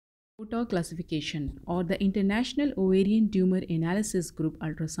IOTA classification or the International Ovarian Tumor Analysis Group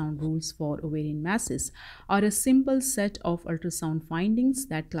ultrasound rules for ovarian masses are a simple set of ultrasound findings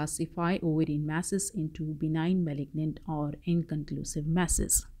that classify ovarian masses into benign, malignant, or inconclusive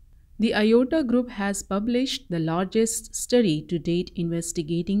masses. The IOTA Group has published the largest study to date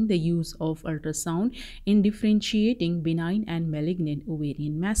investigating the use of ultrasound in differentiating benign and malignant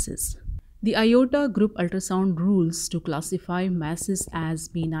ovarian masses. The IOTA Group ultrasound rules to classify masses as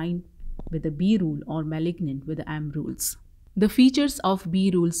benign with the B rule or malignant with the M rules. The features of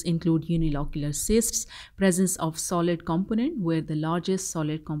B rules include unilocular cysts, presence of solid component where the largest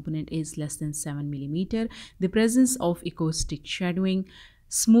solid component is less than 7 mm, the presence of acoustic shadowing,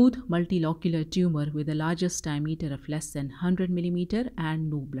 smooth multilocular tumor with the largest diameter of less than 100 mm, and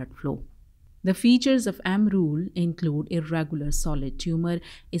no blood flow. The features of M rule include irregular solid tumor,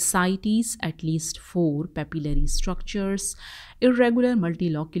 ascites, at least 4 papillary structures, irregular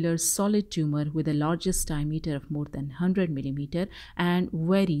multilocular solid tumor with the largest diameter of more than 100 mm, and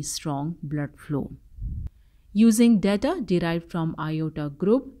very strong blood flow. Using data derived from IOTA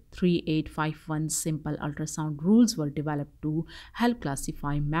Group, 3851 simple ultrasound rules were developed to help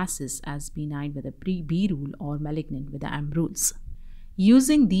classify masses as benign with a B rule or malignant with the M rules.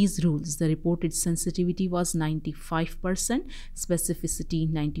 Using these rules, the reported sensitivity was 95%, specificity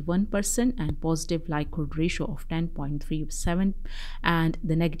 91%, and positive likelihood ratio of 10.37 and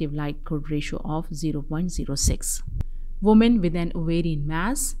the negative likelihood ratio of 0.06. Women with an ovarian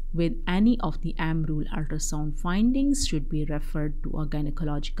mass with any of the M rule ultrasound findings should be referred to a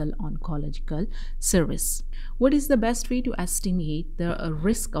gynecological oncological service. What is the best way to estimate the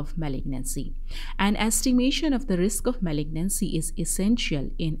risk of malignancy? An estimation of the risk of malignancy is essential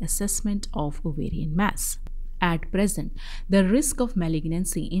in assessment of ovarian mass. At present, the risk of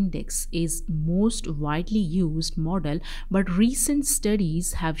malignancy index is most widely used model, but recent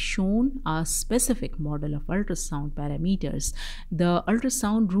studies have shown a specific model of ultrasound parameters. The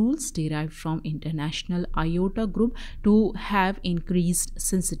ultrasound rules derived from International IOTA Group to have increased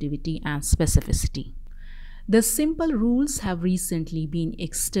sensitivity and specificity. The simple rules have recently been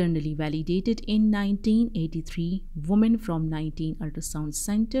externally validated in 1983 women from 19 ultrasound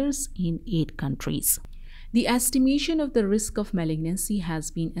centers in 8 countries. The estimation of the risk of malignancy has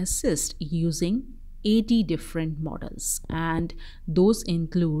been assessed using 80 different models, and those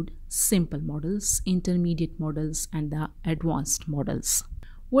include simple models, intermediate models, and the advanced models.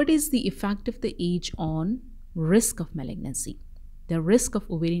 What is the effect of the age on risk of malignancy? The risk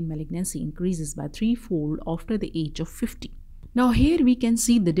of ovarian malignancy increases by 3-fold after the age of 50. Now here we can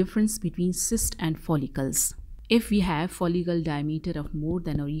see the difference between cyst and follicles. If we have follicle diameter of more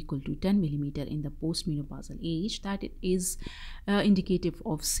than or equal to 10 mm in the postmenopausal age, that it is indicative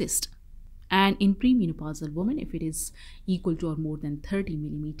of cyst. And in premenopausal women, if it is equal to or more than 30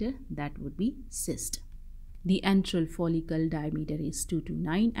 mm, that would be cyst. The antral follicle diameter is 2 to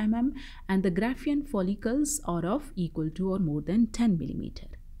 9 mm, and the Graafian follicles are of equal to or more than 10 mm.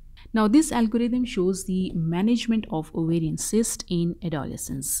 Now, this algorithm shows the management of ovarian cyst in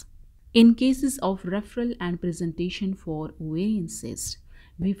adolescence. In cases of referral and presentation for ovarian cyst,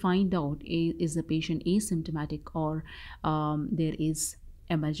 we find out is the patient asymptomatic or there is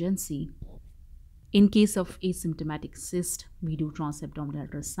emergency. In case of asymptomatic cyst, we do transabdominal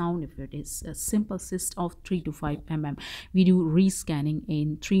ultrasound. If it is a simple cyst of 3 to 5 mm, we do rescanning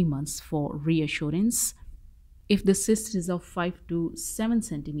in 3 months for reassurance. If the cyst is of 5 to 7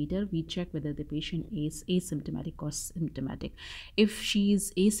 cm, we check whether the patient is asymptomatic or symptomatic. If she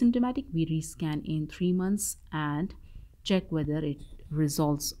is asymptomatic, we rescan in 3 months and check whether it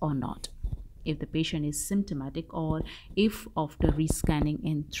resolves or not. If the patient is symptomatic, or if after rescanning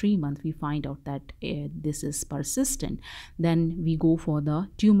in 3 months we find out that this is persistent, then we go for the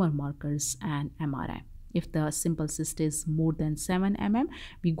tumor markers and MRI. If the simple cyst is more than 7 mm,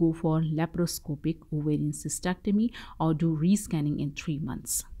 we go for laparoscopic ovarian cystectomy or do rescanning in 3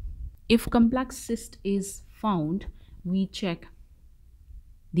 months. If complex cyst is found, we check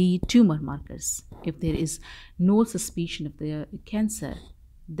the tumor markers. If there is no suspicion of the cancer,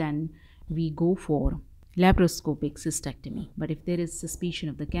 then we go for laparoscopic cystectomy. But if there is suspicion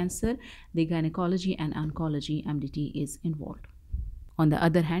of the cancer, the gynecology and oncology MDT is involved. On the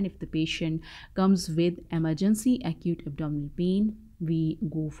other hand, if the patient comes with emergency acute abdominal pain, we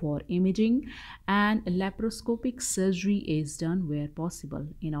go for imaging, and laparoscopic surgery is done where possible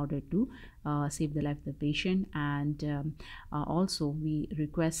in order to save the life of the patient, and also we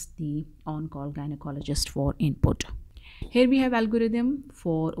request the on-call gynecologist for input. Here we have algorithm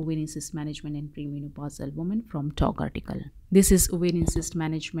for ovarian cyst management in premenopausal women from talk article. This is ovarian cyst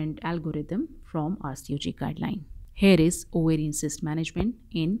management algorithm from RCOG guideline. Here is ovarian cyst management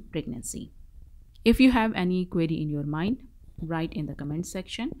in pregnancy. If you have any query in your mind, write in the comment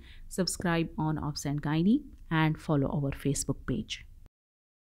section, subscribe on Obstetrics and Gynae, and follow our Facebook page.